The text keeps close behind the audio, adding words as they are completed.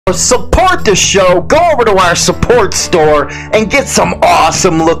Support the show. Go over to our support store and get some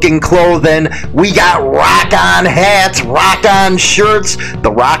awesome looking clothing. We got rock on hats, rock on shirts.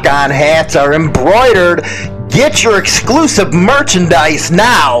 The rock on hats are embroidered. Get your exclusive merchandise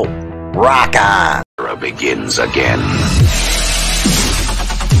now. Rock on. Era begins again.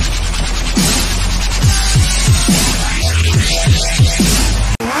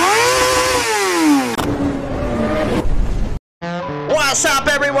 What's up,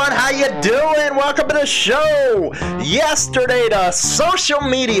 everyone? How you doing? Welcome to the show. Yesterday, the social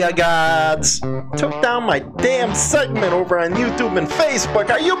media gods took down my damn segment over on YouTube and Facebook.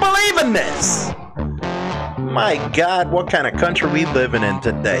 Are you believing this? My God, what kind of country we living in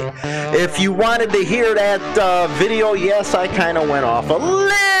today? If you wanted to hear that video, yes, I kind of went off a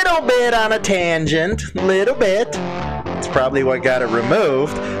little bit on a tangent. Little bit. It's probably what got it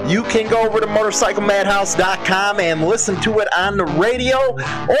removed. You can go over to motorcyclemadhouse.com and listen to it on the radio,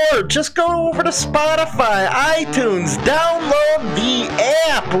 or just go over to Spotify, iTunes, download the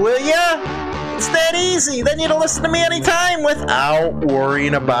app, will ya? It's that easy. Then you can listen to me anytime without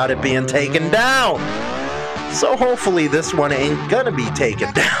worrying about it being taken down. So hopefully this one ain't gonna be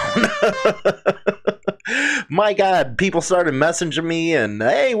taken down. My God, people started messaging me and,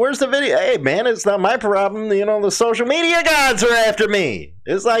 hey, where's the video? Hey, man, it's not my problem. You know, the social media gods are after me.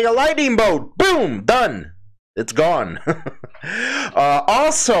 It's like a lightning bolt. Boom, done. It's gone.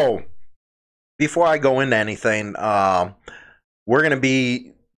 Also, before I go into anything, we're going to be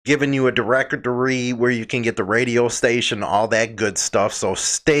giving you a directory where you can get the radio station, all that good stuff. So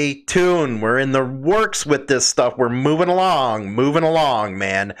stay tuned. We're in the works with this stuff. We're moving along,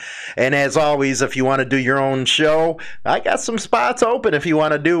 man. And as always, if you want to do your own show, I got some spots open if you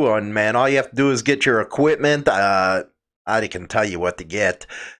want to do one, man. All you have to do is get your equipment. I can tell you what to get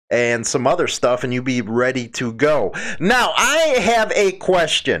and some other stuff, and you'll be ready to go. Now, I have a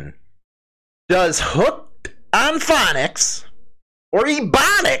question. Does Hooked on Phonics, or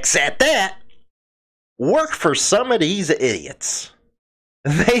Ebonics at that, work for some of these idiots?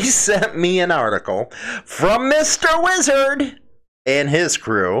 They sent me an article from Mr. Wizard and his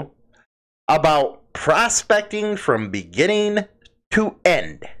crew about prospecting from beginning to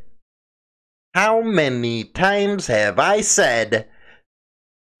end. How many times have I said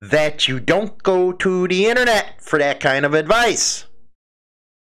that you don't go to the internet for that kind of advice?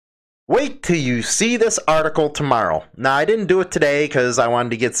 Wait till you see this article tomorrow. Now, I didn't do it today because I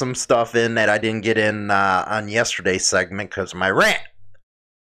wanted to get some stuff in that I didn't get in on yesterday's segment because of my rant.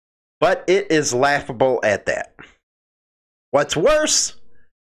 But it is laughable at that. What's worse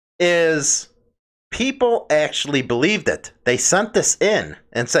is people actually believed it. They sent this in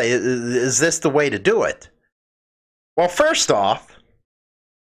and say, is this the way to do it? Well, first off,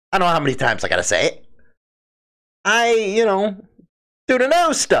 I don't know how many times I gotta say it. Do the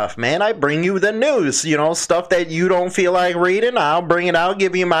news stuff, man. I bring you the news, stuff that you don't feel like reading. I'll bring it out,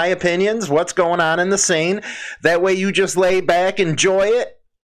 give you my opinions, what's going on in the scene. That way you just lay back, enjoy it,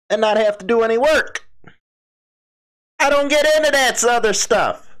 and not have to do any work. I don't get into that other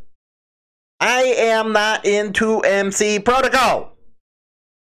stuff. I am not into MC protocol.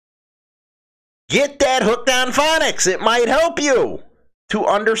 Get that Hooked on Phonics. It might help you to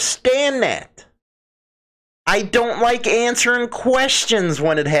understand that. I don't like answering questions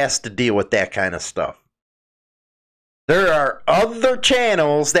when it has to deal with that kind of stuff. There are other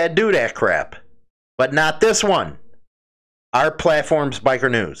channels that do that crap, but not this one. Our platform's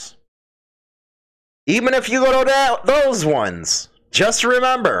Biker News. Even if you go to those ones, just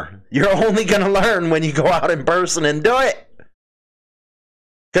remember, you're only going to learn when you go out in person and do it.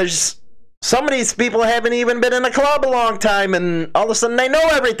 Because some of these people haven't even been in a club a long time, and all of a sudden they know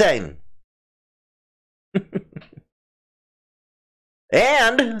everything.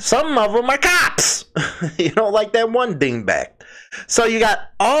 And some of them are cops. Like that one dingbat. So you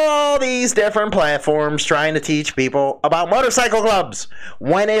got all these different platforms trying to teach people about motorcycle clubs,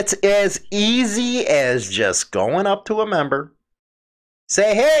 when it's as easy as just going up to a member,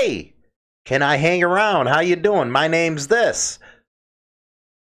 say, hey, can I hang around? How you doing? My name's this.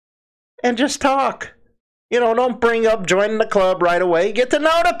 And just talk. Don't bring up joining the club right away. Get to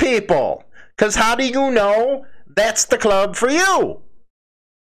know the people. Because how do you know that's the club for you?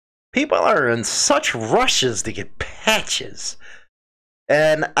 People are in such rushes to get patches.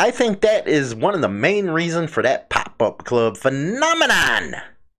 And I think that is one of the main reasons for that pop-up club phenomenon.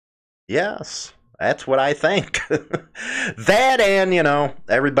 Yes, that's what I think. That and,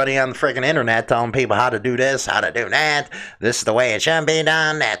 everybody on the freaking internet telling people how to do this, how to do that. This is the way it should be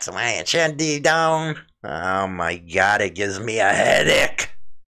done. That's the way it should be done. Oh my God, it gives me a headache.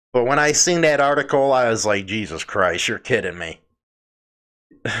 But when I seen that article, I was like, Jesus Christ, you're kidding me.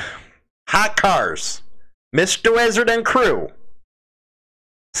 Hot cars. Mr. Wizard and crew.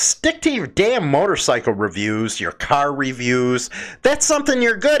 Stick to your damn motorcycle reviews, your car reviews. That's something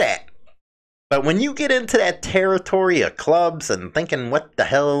you're good at. But when you get into that territory of clubs and thinking, what the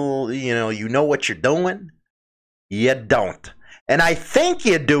hell, you know what you're doing, you don't. And I think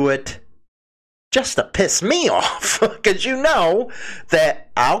you do it just to piss me off, because you know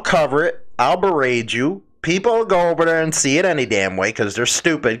that I'll cover it, I'll berate you. People will go over there and see it any damn way because they're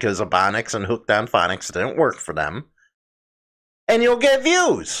stupid, because Ebonics and Hooked on Phonics didn't work for them. And you'll get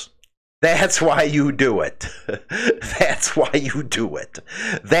views. That's why you do it. That's why you do it.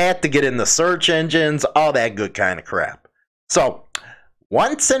 That, to get in the search engines, all that good kind of crap. So,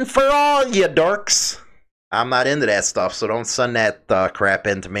 once and for all, you dorks, I'm not into that stuff, so don't send that crap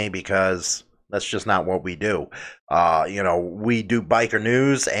into me, because that's just not what we do. We do biker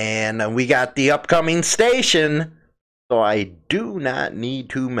news, and we got the upcoming station, so I do not need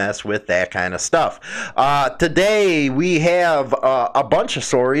to mess with that kind of stuff. Today, we have a bunch of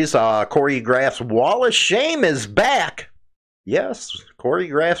stories. Choreograph's Wall of Shame is back. Yes,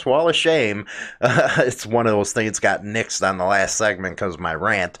 Choreograph's Wall of Shame. It's one of those things got nixed on the last segment because of my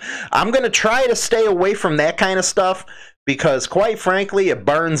rant. I'm going to try to stay away from that kind of stuff because, quite frankly, it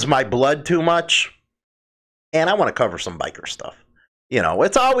burns my blood too much. And I want to cover some biker stuff.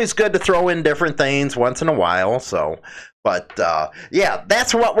 It's always good to throw in different things once in a while. But yeah,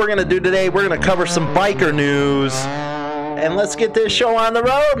 that's what we're going to do today. We're going to cover some biker news. And let's get this show on the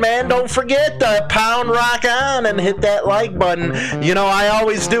road, man. Don't forget to pound rock on and hit that like button. I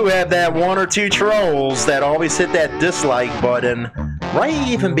always do have that one or two trolls that always hit that dislike button right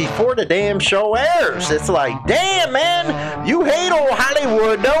even before the damn show airs. It's like, damn, man, you hate old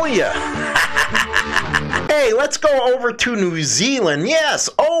Hollywood, don't you? Hey, let's go over to New Zealand. Yes,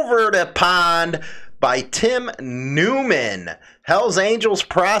 over the pond by Tim Newman. Hell's Angels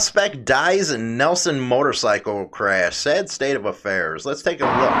prospect dies in Nelson motorcycle crash. Sad state of affairs. Let's take a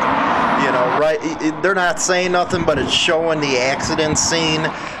look. They're not saying nothing, but it's showing the accident scene.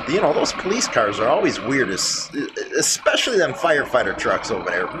 Those police cars are always weird, especially them firefighter trucks over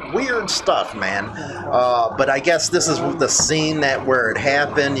there. Weird stuff, man. But I guess this is the scene where it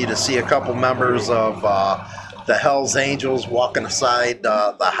happened. You just see a couple members of the Hell's Angels walking aside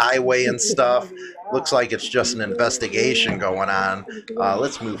the highway and stuff. Looks like it's just an investigation going on.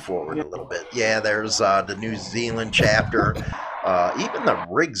 Let's move forward a little bit. Yeah, there's the New Zealand chapter. Even the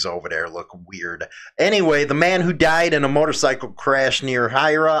rigs over there look weird. Anyway, the man who died in a motorcycle crash near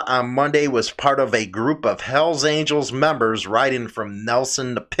Hira on Monday was part of a group of Hell's Angels members riding from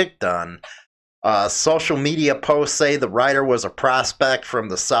Nelson to Picton. Social media posts say the rider was a prospect from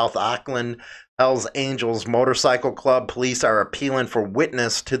the South Auckland Hell's Angels Motorcycle Club. Police are appealing for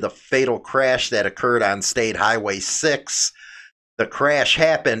witness to the fatal crash that occurred on State Highway 6. The crash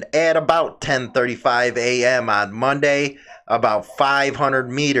happened at about 10:35 a.m. on Monday, about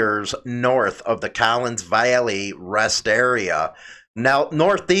 500 meters north of the Collins Valley rest area. Now,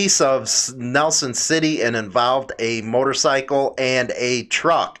 northeast of Nelson City, and involved a motorcycle and a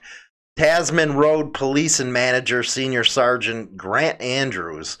truck. Tasman Road Police and Manager Senior Sergeant Grant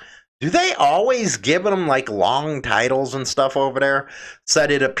Andrews, do they always give them long titles and stuff over there?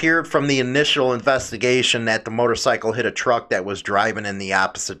 Said it appeared from the initial investigation that the motorcycle hit a truck that was driving in the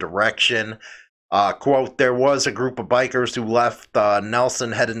opposite direction. Quote, there was a group of bikers who left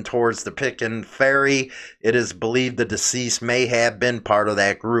Nelson heading towards the Pitkin Ferry. It is believed the deceased may have been part of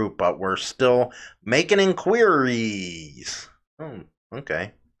that group, but we're still making inquiries.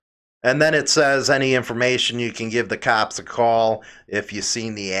 Okay. And then it says any information you can give the cops a call if you've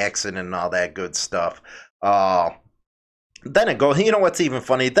seen the accident and all that good stuff. Then it goes, what's even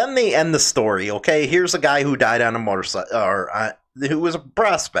funny? Then they end the story, okay? Here's a guy who died on a motorcycle, or who was a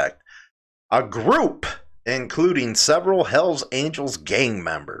prospect. A group, including several Hell's Angels gang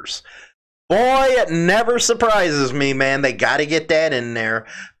members. Boy, it never surprises me, man. They got to get that in there.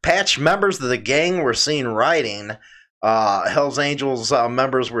 Patch members of the gang were seen riding. Hell's Angels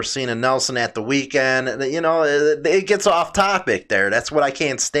members were seen in Nelson at the weekend. It gets off topic there. That's what I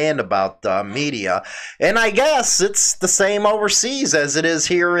can't stand about media. And I guess it's the same overseas as it is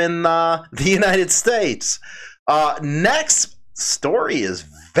here in the United States. Next story is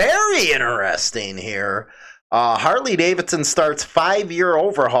very interesting here. Harley Davidson starts 5-year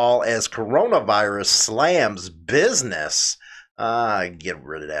overhaul as coronavirus slams business. Get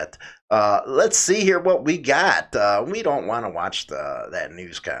rid of that. Let's see here what we got. We don't want to watch that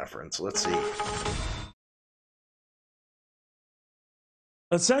news conference. Let's see.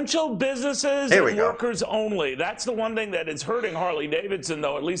 Essential businesses and workers only. That's the one thing that is hurting Harley Davidson,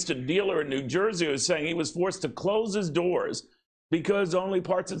 though. At least a dealer in New Jersey was saying he was forced to close his doors because only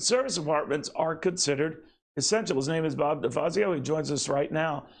parts and service departments are considered essential. His name is Bob DeFazio. He joins us right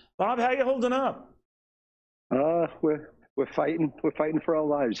now. Bob, how you holding up? We're fighting for our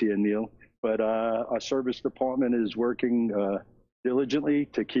lives here, Neil. But our service department is working diligently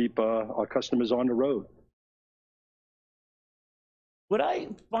to keep our customers on the road. What I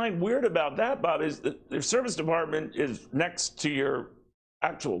find weird about that, Bob, is that the service department is next to your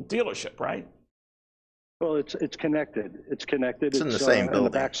actual dealership, right? Well, it's connected. It's connected. It's in the same building. On the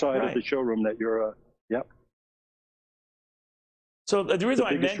backside Right. of the showroom that you're. Yep. So the reason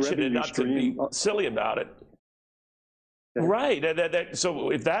I mentioned it, not to be silly about it. Yeah. Right.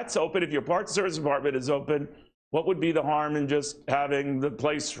 So if that's open, if your parts service department is open, what would be the harm in just having the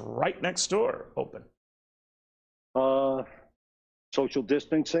place right next door open? Social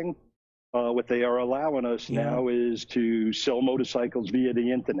distancing. What they are allowing us now is to sell motorcycles via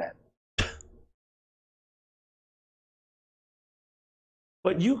the internet.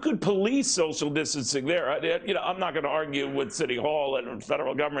 But you could police social distancing there. I'm not going to argue with City Hall and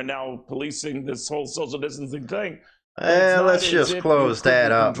federal government now policing this whole social distancing thing. Let's just close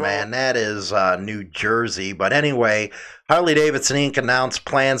that up, man. That is New Jersey. But anyway, Harley Davidson Inc. announced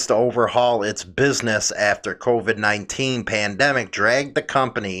plans to overhaul its business after COVID-19 pandemic dragged the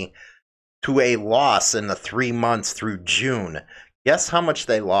company to a loss in the 3 months through June. Guess how much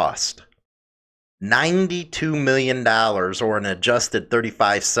they lost? $92 million, or an adjusted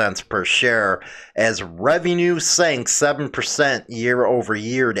 35 cents per share, as revenue sank 7% year over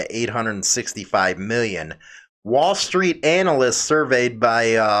year to $865 million. Wall Street analysts surveyed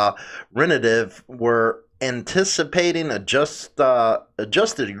by Renative were anticipating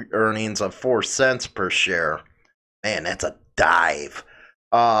adjusted earnings of 4 cents per share. Man, that's a dive.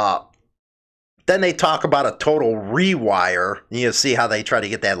 Then they talk about a total rewire. You see how they try to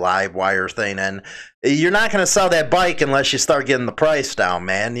get that live wire thing in. You're not going to sell that bike unless you start getting the price down,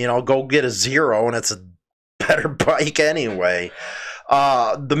 man. Go get a Zero, and it's a better bike anyway.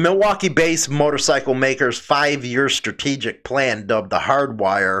 The Milwaukee-based motorcycle maker's 5-year strategic plan, dubbed the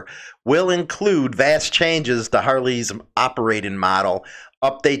Hardwire, will include vast changes to Harley's operating model,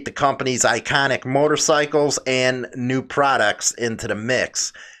 update the company's iconic motorcycles and new products into the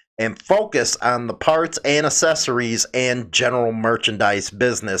mix, and focus on the parts and accessories and general merchandise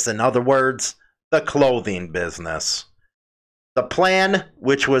business. In other words, the clothing business. The plan,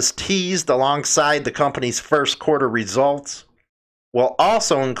 which was teased alongside the company's first quarter results, will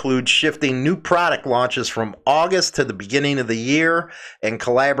also include shifting new product launches from August to the beginning of the year and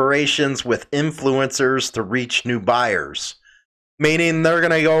collaborations with influencers to reach new buyers. Meaning they're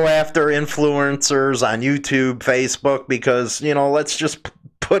going to go after influencers on YouTube, Facebook, because, let's just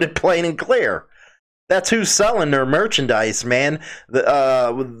put it plain and clear. That's who's selling their merchandise, man.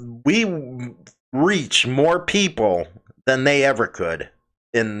 We reach more people than they ever could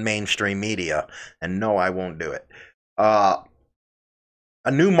in mainstream media. And no, I won't do it.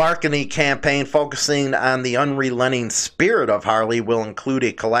 A new marketing campaign focusing on the unrelenting spirit of Harley will include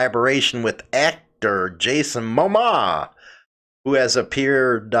a collaboration with actor Jason Momoa, who has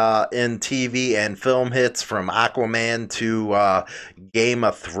appeared in TV and film hits from Aquaman to Game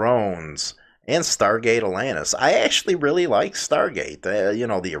of Thrones and Stargate Atlantis. I actually really like Stargate,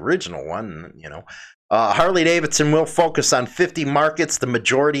 the original one, Harley Davidson will focus on 50 markets, the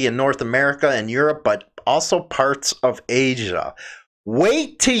majority in North America and Europe, but also parts of Asia.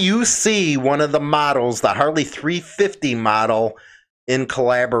 Wait till you see one of the models, the Harley 350 model, in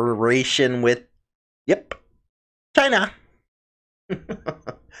collaboration with, China.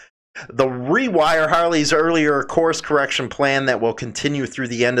 The Rewire, Harley's earlier course correction plan that will continue through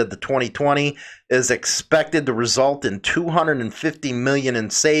the end of the 2020, is expected to result in $250 million in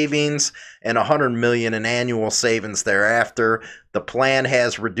savings and $100 million in annual savings thereafter. The plan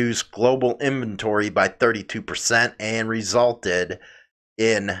has reduced global inventory by 32% and resulted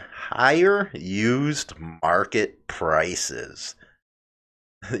in higher used market prices.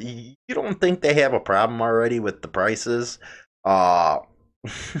 You don't think they have a problem already with the prices?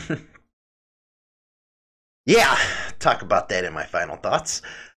 Yeah, talk about that in my final thoughts.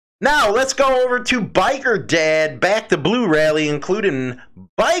 Now, let's go over to Biker Dad, Back to Blue Rally, including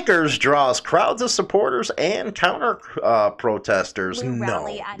bikers draws crowds of supporters and counter protesters. Blue No,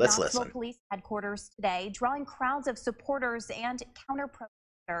 rally at let's Knoxville listen. Police Headquarters today, drawing crowds of supporters and counter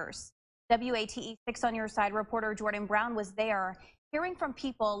protesters. WATE 6 on Your Side reporter Jordan Brown was there, hearing from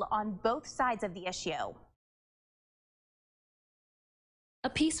people on both sides of the issue. A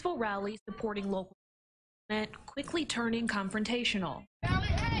peaceful rally supporting local government, quickly turning confrontational.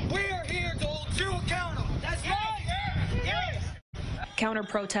 We are here to hold you accountable. That's right. Yes.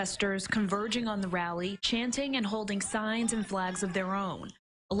 Counter-protesters converging on the rally, chanting and holding signs and flags of their own.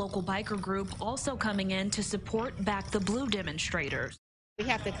 A local biker group also coming in to support Back the Blue demonstrators. We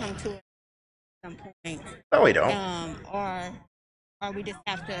have to come to it at some point. No, we don't. Or we just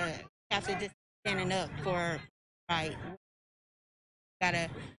have to just standing up for right.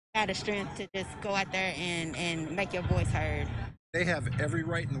 Gotta have the strength to just go out there and make your voice heard. They have every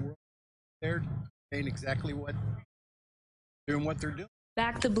right in the world. They're saying exactly what they're doing.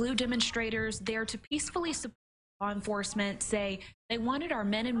 Back the Blue demonstrators there to peacefully support law enforcement say they wanted our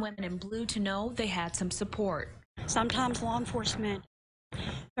men and women in blue to know they had some support. Sometimes law enforcement,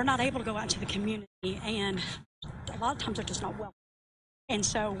 they're not able to go out to the community, and a lot of times they're just not welcome. And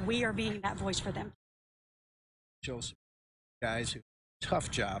so we are being that voice for them. Show some guys who tough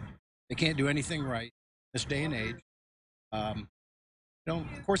job. They can't do anything right this day and age. Of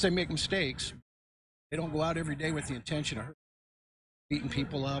course, they make mistakes. They don't go out every day with the intention of beating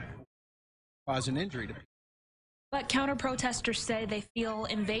people up, causing injury to people. But counter-protesters say they feel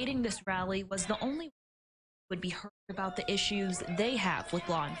invading this rally was the only way they would be heard about the issues they have with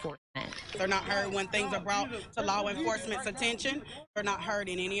law enforcement. They're not heard when things are brought to law enforcement's attention. They're not heard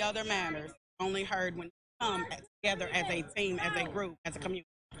in any other manners. Only heard when they come together as a team, as a group, as a community.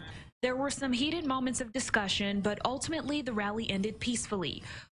 There were some heated moments of discussion, but ultimately the rally ended peacefully.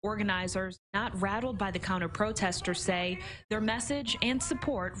 Organizers, not rattled by the counter-protesters, say their message and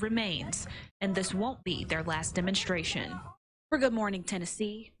support remains, and this won't be their last demonstration. For Good Morning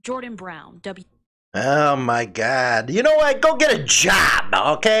Tennessee, Jordan Brown, Oh my God. You know what? Go get a job,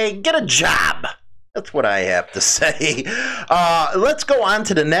 okay? Get a job. That's what I have to say. Let's go on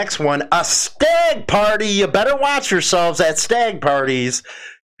to the next one. A stag party. You better watch yourselves at stag parties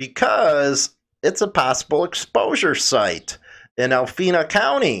because it's a possible exposure site in Alpena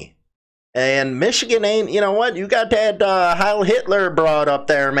County. And Michigan ain't, you know what? You got that Heil Hitler brought up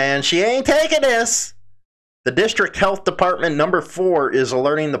there, man. She ain't taking this. The District Health Department number 4 is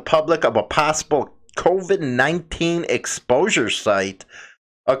alerting the public of a possible COVID-19 exposure site.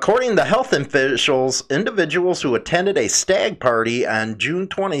 According to health officials, individuals who attended a stag party on June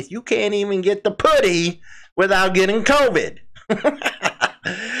 20th, you can't even get the putty without getting COVID.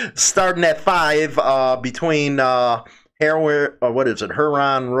 Starting at 5 between Huron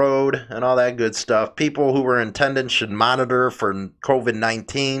Road and all that good stuff. People who were in attendance should monitor for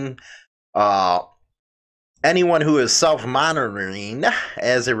COVID-19. Anyone who is self-monitoring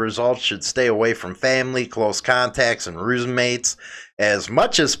as a result should stay away from family, close contacts, and roommates as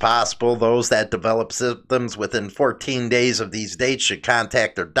much as possible. Those that develop symptoms within 14 days of these dates should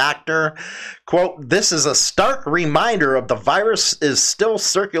contact their doctor. Quote, this is a stark reminder of the virus is still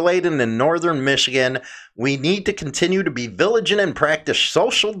circulating in northern Michigan. We need to continue to be vigilant and practice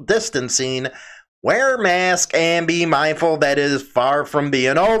social distancing, wear a mask, and be mindful that it is far from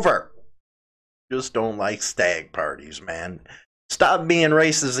being over. Just don't like stag parties, man. Stop being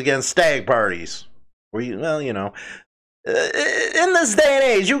racist against stag parties. Well, you know, in this day and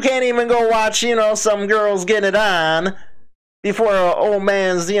age, you can't even go watch, some girls get it on before an old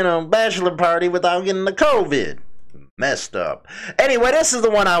man's, bachelor party without getting the COVID. Messed up. Anyway, this is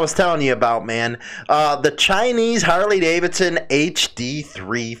the one I was telling you about, man. The Chinese Harley Davidson HD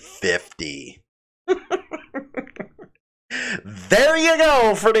 350. There you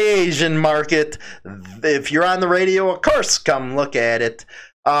go for the Asian market. If you're on the radio, of course, come look at it.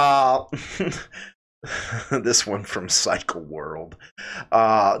 This one from Cycle World.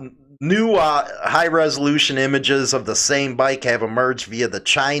 New high-resolution images of the same bike have emerged via the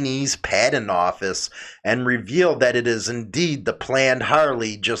Chinese Patent Office and revealed that it is indeed the planned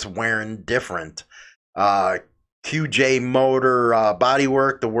Harley, just wearing different. QJ Motor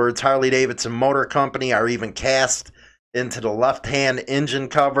bodywork, the words Harley Davidson Motor Company are even cast into the left-hand engine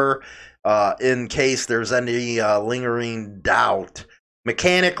cover in case there's any lingering doubt.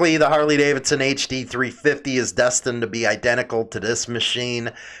 Mechanically, the Harley-Davidson HD 350 is destined to be identical to this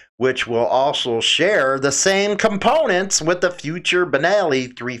machine, which will also share the same components with the future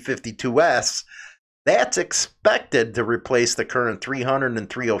Benelli 352S. That's expected to replace the current 300 and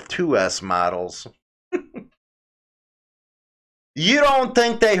 302S models. You don't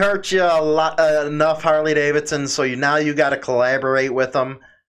think they hurt you enough, Harley Davidson, so now you got to collaborate with them?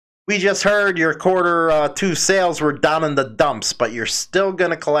 We just heard your Q2 sales were down in the dumps, but you're still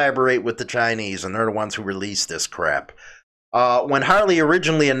going to collaborate with the Chinese, and they're the ones who released this crap. When Harley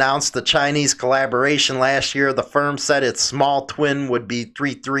originally announced the Chinese collaboration last year, the firm said its small twin would be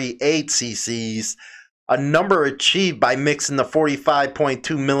 338 cc's, a number achieved by mixing the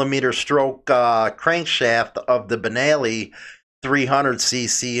 45.2 millimeter stroke crankshaft of the Benelli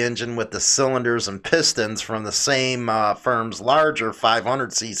 300cc engine with the cylinders and pistons from the same firm's larger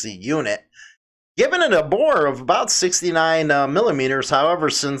 500cc unit, giving it a bore of about 69 millimeters. However,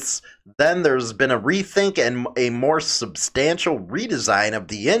 since then there's been a rethink and a more substantial redesign of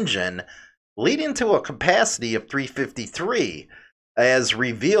the engine, leading to a capacity of 353, as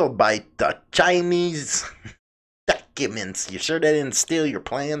revealed by the Chinese documents. You sure they didn't steal your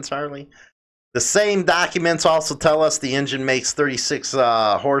plans, Harley? The same documents also tell us the engine makes 36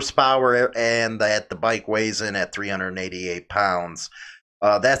 horsepower and that the bike weighs in at 388 pounds.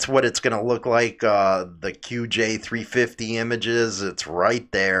 That's what it's going to look like. The QJ 350 images, it's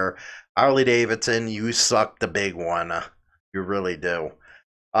right there. Harley Davidson, you suck the big one. You really do.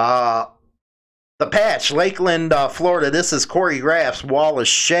 The Patch, Lakeland, Florida. This is Corey Graff's wall of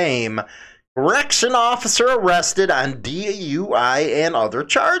shame. Correction officer arrested on DUI and other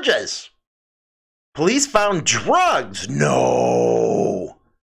charges. Police found drugs, no,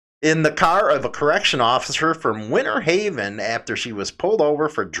 in the car of a correction officer from Winter Haven after she was pulled over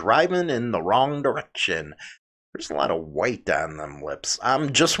for driving in the wrong direction. There's a lot of white on them lips.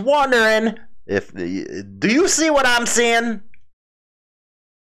 I'm just wondering if do you see what I'm seeing?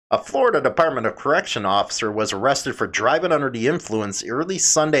 A Florida Department of Correction officer was arrested for driving under the influence early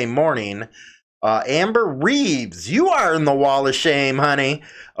Sunday morning. Amber Reeves, you are in the wall of shame, honey.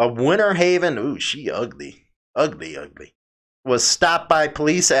 Of Winter Haven, ooh, she ugly, ugly, ugly. Was stopped by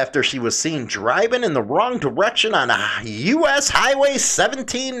police after she was seen driving in the wrong direction on U.S. Highway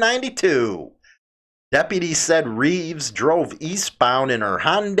 1792. Deputies said Reeves drove eastbound in her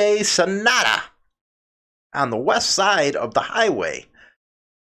Hyundai Sonata on the west side of the highway.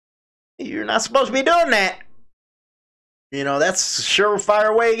 You're not supposed to be doing that. You know, that's a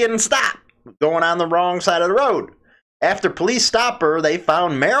surefire way of getting stopped. Going on the wrong side of the road. After police stopped her, they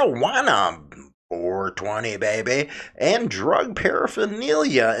found marijuana, 420 baby, and drug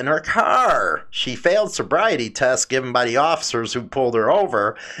paraphernalia in her car. She failed sobriety tests given by the officers who pulled her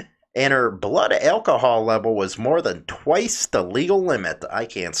over, and her blood alcohol level was more than twice the legal limit. I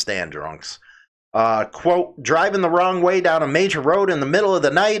can't stand drunks. Quote, driving the wrong way down a major road in the middle of the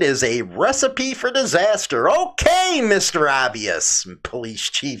night is a recipe for disaster. Okay, Mr. Obvious, Police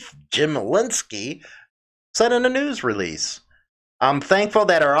Chief Jim Alinsky said in a news release. I'm thankful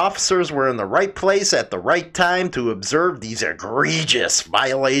that our officers were in the right place at the right time to observe these egregious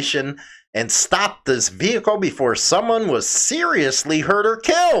violations and stop this vehicle before someone was seriously hurt or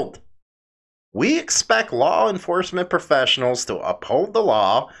killed. We expect law enforcement professionals to uphold the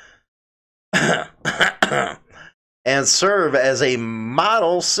law and serve as a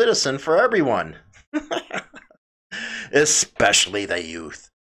model citizen for everyone, especially the youth.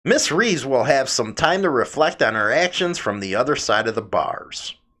 Miss Reeves will have some time to reflect on her actions from the other side of the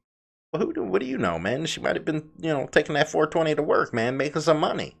bars. Well, what do you know, man? She might have been, taking that 420 to work, man, making some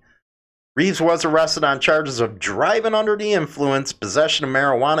money. Reeves was arrested on charges of driving under the influence, possession of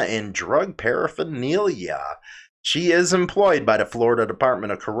marijuana, and drug paraphernalia. She is employed by the Florida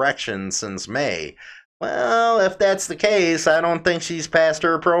Department of Corrections since May. Well, if that's the case, I don't think she's passed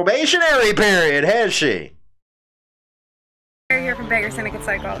her probationary period, has she? Here from Bagger Syndicate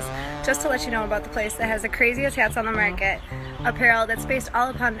Cycles, just to let you know about the place that has the craziest hats on the market, apparel that's based all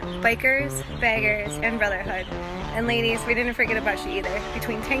upon bikers, baggers, and brotherhood. And ladies, we didn't forget about you either.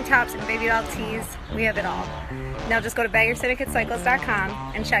 Between tank tops and baby doll tees, we have it all. Now just go to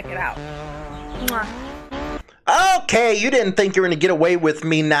baggersyndicatecycles.com and check it out. Mwah. Okay, you didn't think you were going to get away with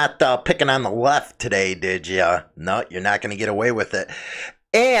me not picking on the left today, did you? No, you're not going to get away with it.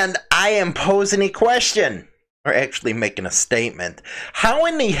 And I am posing a question. Or actually making a statement. How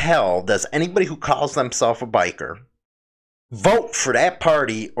in the hell does anybody who calls themselves a biker vote for that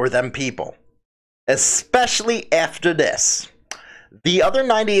party or them people? Especially after this. The other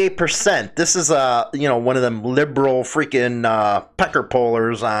 98%, this is one of them liberal freaking pecker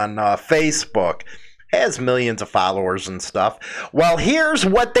pollers on Facebook, has millions of followers and stuff. Well, here's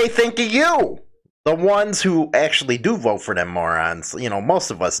what they think of you. The ones who actually do vote for them morons, most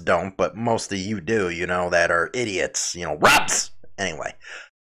of us don't, but most of you do, that are idiots, rubs. Anyway,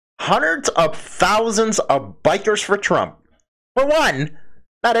 hundreds of thousands of bikers for Trump. For one,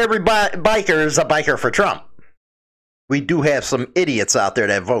 not every biker is a biker for Trump. We do have some idiots out there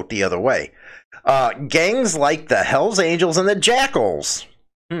that vote the other way. Gangs like the Hells Angels and the Jackals.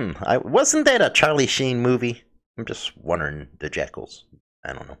 Wasn't that a Charlie Sheen movie? I'm just wondering, the Jackals.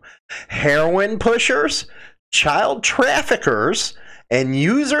 I don't know. Heroin pushers, child traffickers, and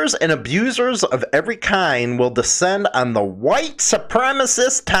users and abusers of every kind will descend on the white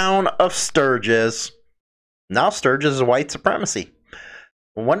supremacist town of Sturgis. Now Sturgis is white supremacy.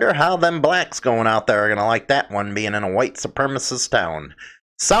 I wonder how them blacks going out there are going to like that one, being in a white supremacist town.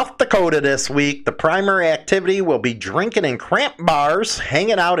 South Dakota this week, the primary activity will be drinking in cramped bars,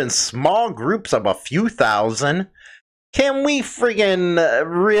 hanging out in small groups of a few thousand. Can we friggin'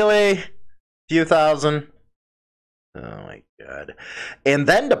 really? Few thousand? Oh my God. And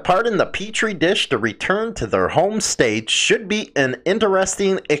then departing the Petri dish to return to their home state should be an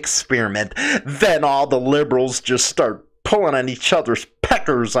interesting experiment. Then all the liberals just start pulling on each other's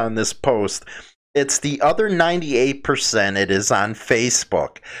peckers on this post. It's the other 98%. It is on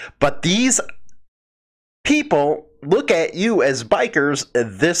Facebook. But these people look at you as bikers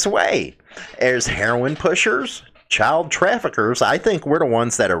this way. As heroin pushers, child traffickers. I think we're the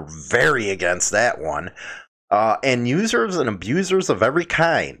ones that are very against that one. And users and abusers of every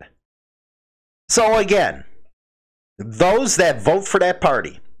kind. So again, those that vote for that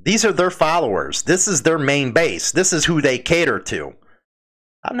party, these are their followers. This is their main base. This is who they cater to.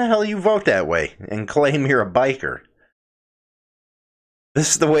 How in the hell you vote that way and claim you're a biker? This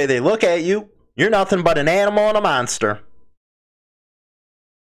is the way they look at you. You're nothing but an animal and a monster.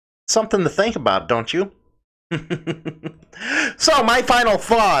 Something to think about, don't you? So, my final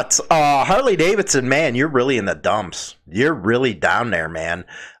thoughts. Harley Davidson, man, you're really in the dumps. You're really down there, man.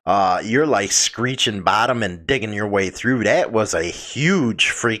 You're like screeching bottom and digging your way through. That was a huge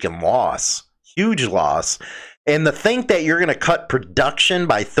freaking loss. Huge loss. And to think that you're going to cut production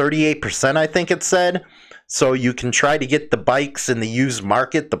by 38%, I think it said, so you can try to get the bikes in the used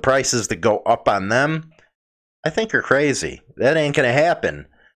market, the prices to go up on them, I think you're crazy. That ain't going to happen.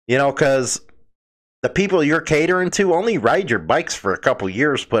 You know, because the people you're catering to only ride your bikes for a couple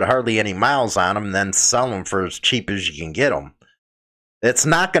years, put hardly any miles on them, and then sell them for as cheap as you can get them. It's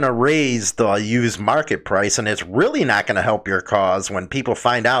not going to raise the used market price, and it's really not going to help your cause when people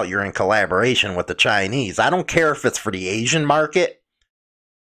find out you're in collaboration with the Chinese. I don't care if it's for the Asian market.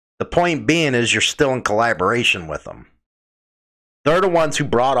 The point being is you're still in collaboration with them. They're the ones who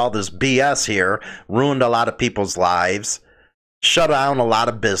brought all this BS here, ruined a lot of people's lives, shut down a lot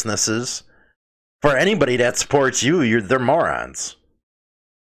of businesses. For anybody that supports you, they're morons.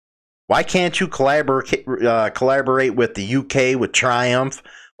 Why can't you collaborate with the UK, with Triumph,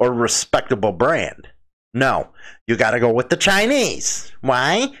 or a respectable brand? No, you got to go with the Chinese.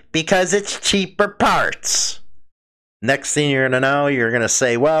 Why? Because it's cheaper parts. Next thing you're going to know, you're going to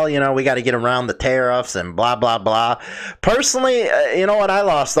say, well, you know, we got to get around the tariffs and blah, blah, blah. Personally, you know what? I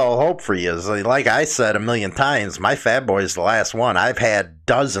lost all hope for you. Like I said a million times, my Fat Boy's the last one. I've had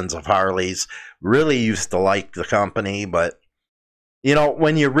dozens of Harleys. Really used to like the company, but you know,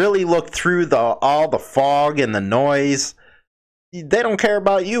 when you really look through all the fog and the noise, they don't care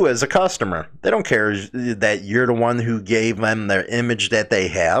about you as a customer. They don't care that you're the one who gave them their image that they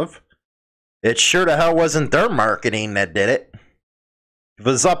have. It sure the hell wasn't their marketing that did it. If it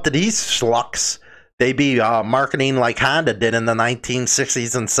was up to these schlucks, they'd be marketing like Honda did in the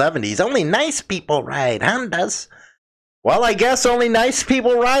 1960s and 70s. Only nice people ride Hondas. Well, I guess only nice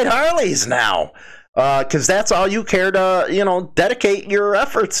people ride Harleys now. Because that's all you care to, you know, dedicate your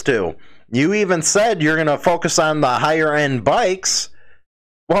efforts to. You even said you're going to focus on the higher end bikes.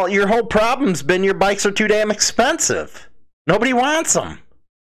 Well, your whole problem's been your bikes are too damn expensive. Nobody wants them.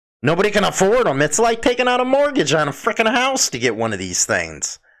 Nobody can afford them. It's like taking out a mortgage on a freaking house to get one of these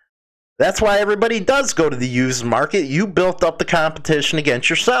things. That's why everybody does go to the used market. You built up the competition against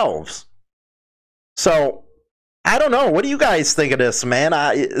yourselves. So, I don't know. What do you guys think of this, man?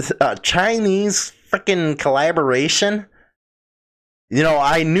 Chinese freaking collaboration? You know,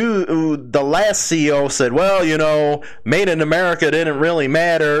 I knew the last CEO said, well, you know, made in America didn't really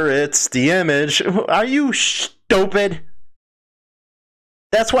matter. It's the image. Are you stupid?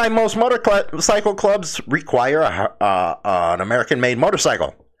 That's why most motorcycle clubs require an American-made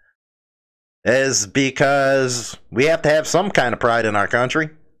motorcycle. Is because we have to have some kind of pride in our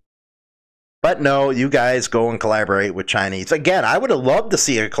country. But no, you guys go and collaborate with Chinese. Again, I would have loved to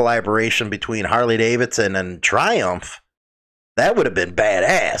see a collaboration between Harley Davidson and Triumph. That would have been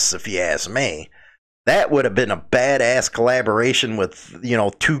badass, if you ask me. That would have been a badass collaboration with, you know,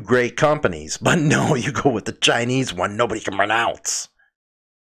 two great companies. But no, you go with the Chinese one nobody can pronounce.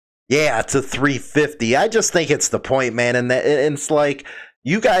 Yeah, it's a 350. I just think it's the point, man. And it's like,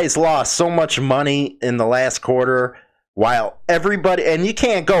 you guys lost so much money in the last quarter. While everybody, and you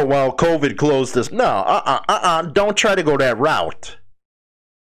can't go, well, COVID closed this. No, don't try to go that route.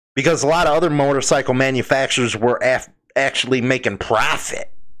 Because a lot of other motorcycle manufacturers were actually making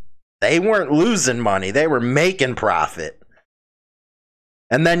profit. They weren't losing money. They were making profit.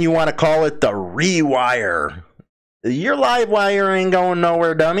 And then you want to call it the rewire. Your live wire ain't going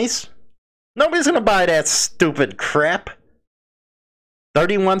nowhere, dummies. Nobody's going to buy that stupid crap.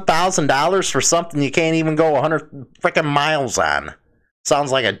 $31,000 for something you can't even go 100 freaking miles on.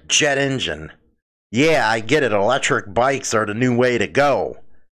 Sounds like a jet engine. Yeah, I get it. Electric bikes are the new way to go.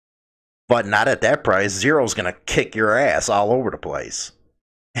 But not at that price. Zero's going to kick your ass all over the place.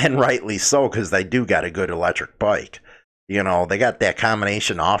 And rightly so, because they do got a good electric bike. You know, they got that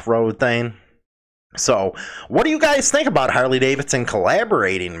combination off-road thing. So, what do you guys think about Harley Davidson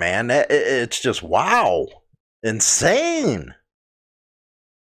collaborating, man? It's just, wow. Insane.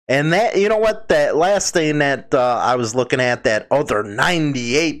 And that, you know what, that last thing that I was looking at, that other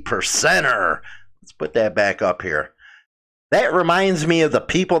 98%er, let's put that back up here. That reminds me of the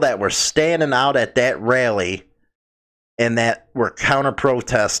people that were standing out at that rally and that were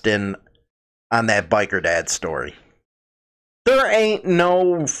counter-protesting on that Biker Dad story. There ain't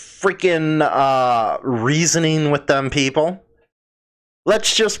no freaking reasoning with them people.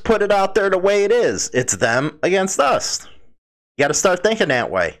 Let's just put it out there the way it is. It's them against us. You got to start thinking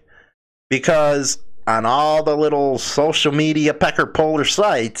that way. Because on all the little social media pecker polar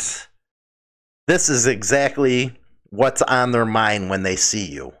sites, this is exactly what's on their mind when they see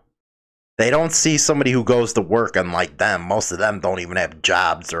you. They don't see somebody who goes to work unlike them. Most of them don't even have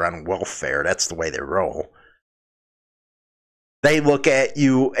jobs. They're on welfare. That's the way they roll. They look at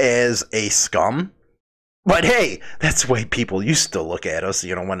you as a scum. But hey, that's the way people used to look at us,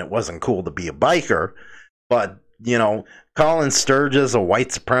 you know, when it wasn't cool to be a biker. But, you know, calling Sturgis a white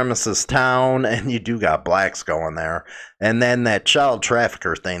supremacist town, and you do got blacks going there. And then that child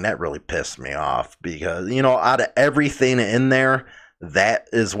trafficker thing, that really pissed me off. Because, you know, out of everything in there, that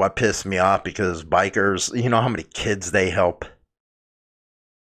is what pissed me off. Because bikers, you know how many kids they help?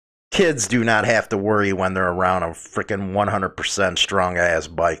 Kids do not have to worry when they're around a freaking 100% strong-ass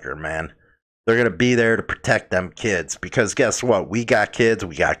biker, man. They're going to be there to protect them kids. Because guess what? We got kids.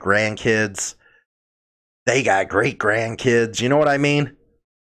 We got grandkids. They got great-grandkids. You know what I mean?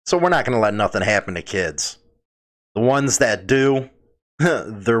 So we're not going to let nothing happen to kids. The ones that do,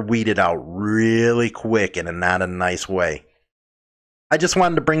 they're weeded out really quick and not in a nice way. I just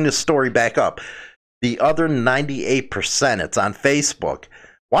wanted to bring this story back up. The other 98%, it's on Facebook.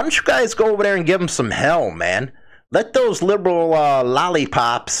 Why don't you guys go over there and give them some hell, man? Let those liberal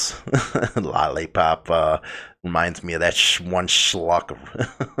lollipops... Lollipop reminds me of that one schluck.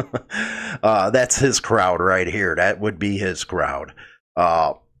 That's his crowd right here. That would be his crowd.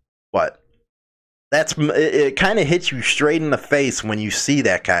 But that's it kind of hits you straight in the face when you see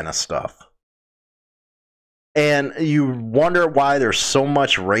that kind of stuff. And you wonder why there's so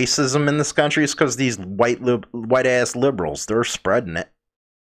much racism in this country. It's because these white-ass liberals, they're spreading it.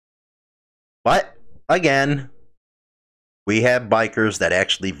 But, again, we have bikers that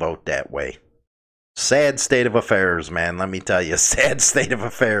actually vote that way. Sad state of affairs, man. Let me tell you, sad state of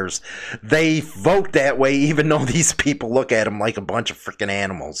affairs. They vote that way even though these people look at them like a bunch of freaking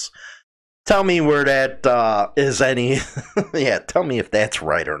animals. Tell me where that is any... yeah, tell me if that's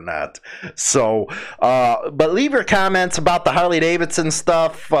right or not. So, but leave your comments about the Harley Davidson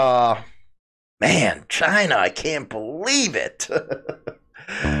stuff. Man, China, I can't believe it.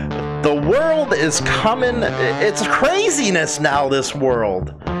 The world is coming. It's craziness now, this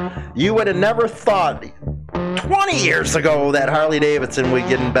world. You would have never thought 20 years ago that Harley Davidson would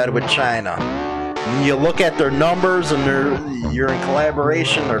get in bed with China. When you look at their numbers and you're in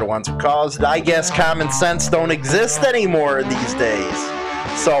collaboration, they're the ones who caused it. I guess common sense don't exist anymore these days.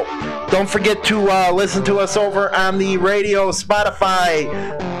 So don't forget to listen to us over on the radio,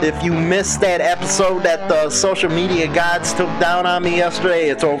 Spotify. If you missed that episode that the social media gods took down on me yesterday,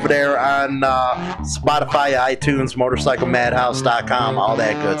 it's over there on Spotify, iTunes, MotorcycleMadhouse.com, all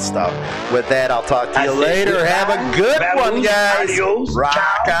that good stuff. With that, I'll talk to you later. Have a good one, guys.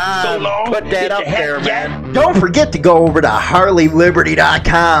 Rock on. Put that up there, man. Don't forget to go over to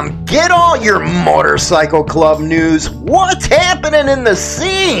HarleyLiberty.com. Get all your motorcycle club news. What's happening in the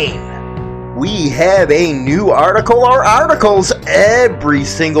scene? We have a new article or articles every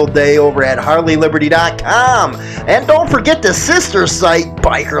single day over at HarleyLiberty.com. And don't forget the sister site,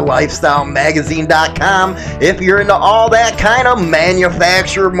 BikerLifestyleMagazine.com. If you're into all that kind of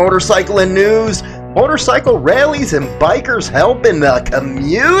manufacturer motorcycle and news, motorcycle rallies, and bikers helping the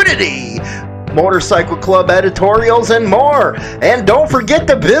community, motorcycle club editorials, and more. And don't forget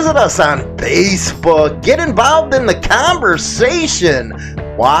to visit us on Facebook. Get involved in the conversation.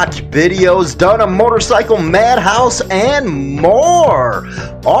 Watch videos done on Motorcycle Madhouse and more.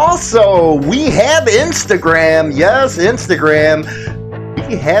 Also, we have Instagram. Yes, Instagram.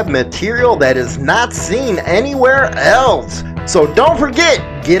 We have material that is not seen anywhere else. So don't forget,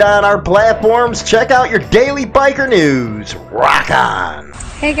 get on our platforms, check out your daily biker news. Rock on!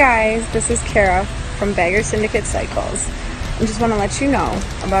 Hey guys, this is Kara from Bagger Syndicate Cycles. I just want to let you know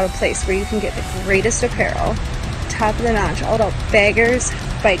about a place where you can get the greatest apparel, top of the notch, all about baggers,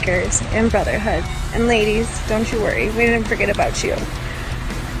 bikers, and brotherhood. And ladies, don't you worry, we didn't forget about you.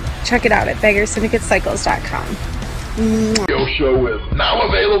 Check it out at BaggersSyndicateCycles.com. Radio show is now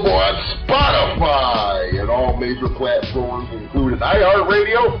available on Spotify and all major platforms, including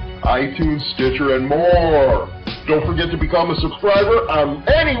iHeartRadio, iTunes, Stitcher, and more. Don't forget to become a subscriber on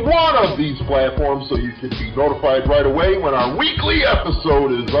any one of these platforms so you can be notified right away when our weekly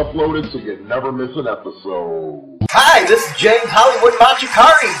episode is uploaded so you never miss an episode. Hi, this is James Hollywood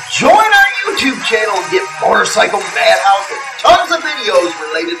Machikari. Join our YouTube channel and get Motorcycle Madhouse and tons of videos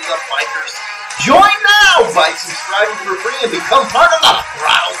related to the bikers. Join now by subscribing for free and become part of the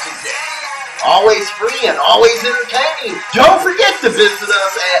Throttle today. Always free and always entertaining. Don't forget to visit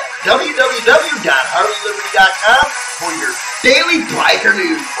us at www.harleyliberty.com for your daily biker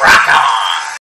news. Rock on!